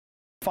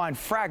Find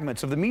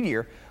fragments of the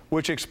meteor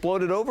which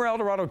exploded over El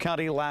Dorado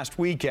County last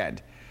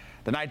weekend.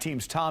 The night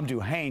team's Tom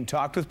Duhane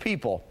talked with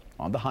people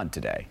on the hunt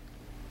today.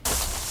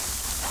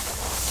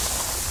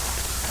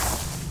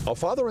 A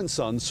father and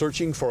son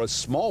searching for a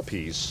small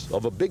piece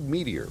of a big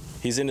meteor.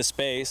 He's into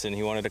space and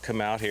he wanted to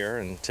come out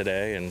here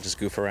today and just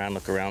goof around,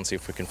 look around, see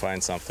if we can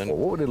find something. Well,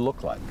 what would it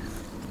look like?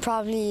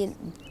 Probably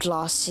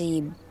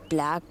glossy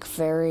black,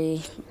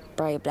 very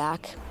bright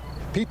black.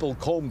 People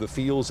combed the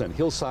fields and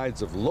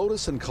hillsides of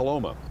Lotus and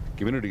Coloma,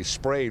 communities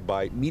sprayed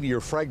by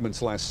meteor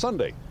fragments last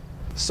Sunday.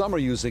 Some are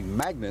using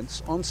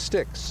magnets on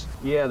sticks.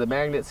 Yeah, the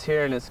magnet's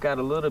here and it's got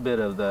a little bit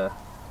of the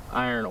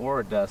iron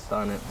ore dust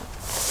on it.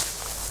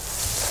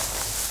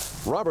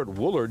 Robert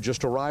Woolard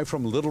just arrived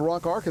from Little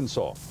Rock,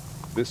 Arkansas.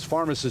 This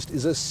pharmacist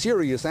is a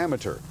serious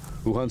amateur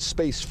who hunts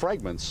space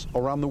fragments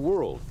around the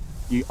world.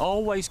 You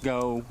always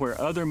go where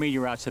other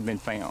meteorites have been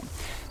found.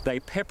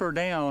 They pepper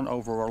down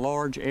over a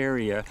large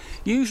area,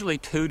 usually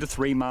 2 to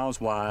 3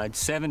 miles wide,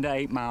 7 to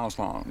 8 miles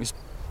long. It's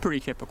pretty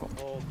typical.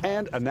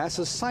 And a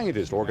NASA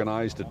scientist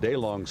organized a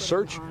day-long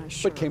search,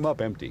 but came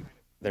up empty.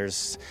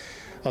 There's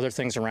other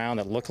things around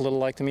that look a little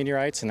like the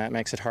meteorites, and that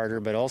makes it harder,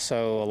 but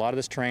also a lot of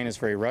this terrain is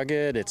very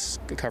rugged. It's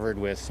covered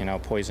with,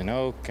 poison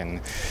oak and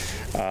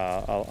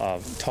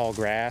tall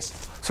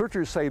grass.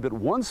 Searchers say that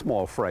one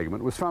small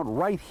fragment was found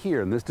right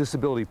here in this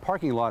disability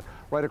parking lot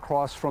right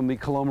across from the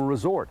Coloma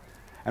resort.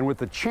 And with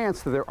the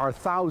chance that there are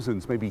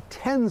thousands, maybe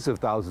tens of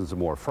thousands of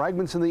more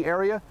fragments in the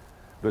area,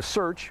 the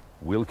search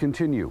will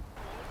continue.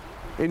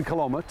 In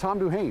Coloma, Tom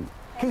Duhane,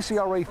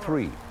 KCRA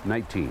 3,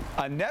 19.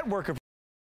 A network of